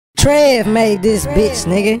Trev made this bitch,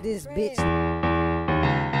 nigga.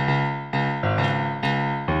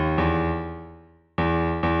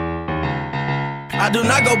 I do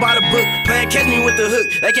not go by the book, playing catch me with the hook.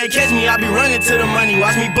 They can't catch me, I be running to the money.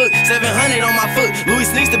 Watch me book, 700 on my foot. Louis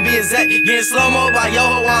sneaks to be exact. Getting slow-mo by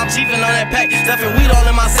yo-ho while I'm chiefing on that pack. Stuffing weed all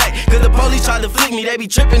in my sack, cause the police try to flick me. They be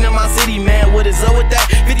tripping in my city, man. What is up with that?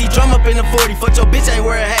 50 drum up in the 40, fuck your bitch ain't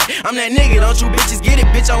wear a hat. I'm that nigga, don't you bitches get it,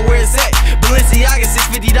 bitch, I'm where it's at. Balenciaga,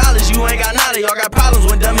 $650, you ain't got nada. Y'all got problems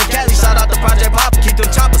when dumb and Cali. Shout out to Project Papa, keep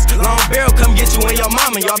them choppers. Long barrel, come get you and your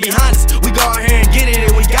mama. Y'all behind us, we go out here and get it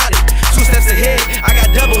and we got it. 2 steps ahead, I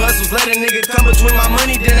got double hustles. Let a nigga come between my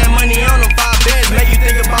money, then that money on them 5 bands. Make you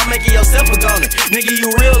think about making yourself a goner. Nigga,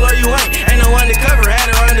 you real or you ain't? Ain't no undercover,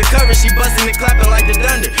 had her undercover. She bustin' and clapping like the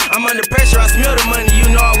thunder. I'm under pressure, I smell the money,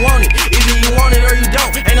 you know I want it. Either you want it or you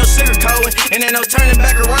don't. Ain't no sugarcoating, and ain't no turning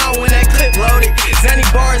back around when that clip loaded. Zanny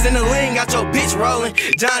bars in the lean, got your bitch rolling.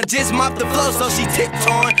 John just mopped the flow, so she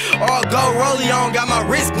tiptoeing. All gold rollie on, got my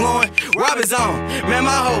wrist glowing. Robbers on, man,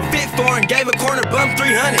 my whole fit for him. Gave a corner bum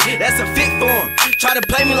 300, that's a fit for him. Try to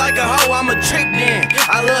play me like a hoe, I'm a trick then.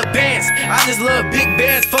 I love bands, I just love big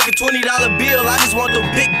bands. Fuck a $20 bill, I just want them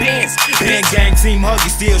big bands. Bandgang team huggy,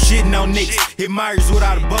 still shitting on niggas. Hit Myers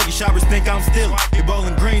without a buggy, shoppers think I'm stealing. Hit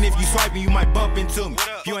bowling green, if you swiping, you might bump into me.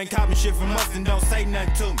 If you ain't copping shit from us, then don't say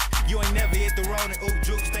nothing to me. You ain't never hit the road and oop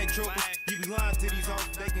juke, stay troopers. You be lying to these hoes,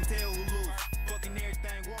 they can tell who lose. Fucking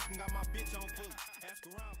everything, walking, got my bitch on foot. Ask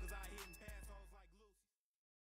around.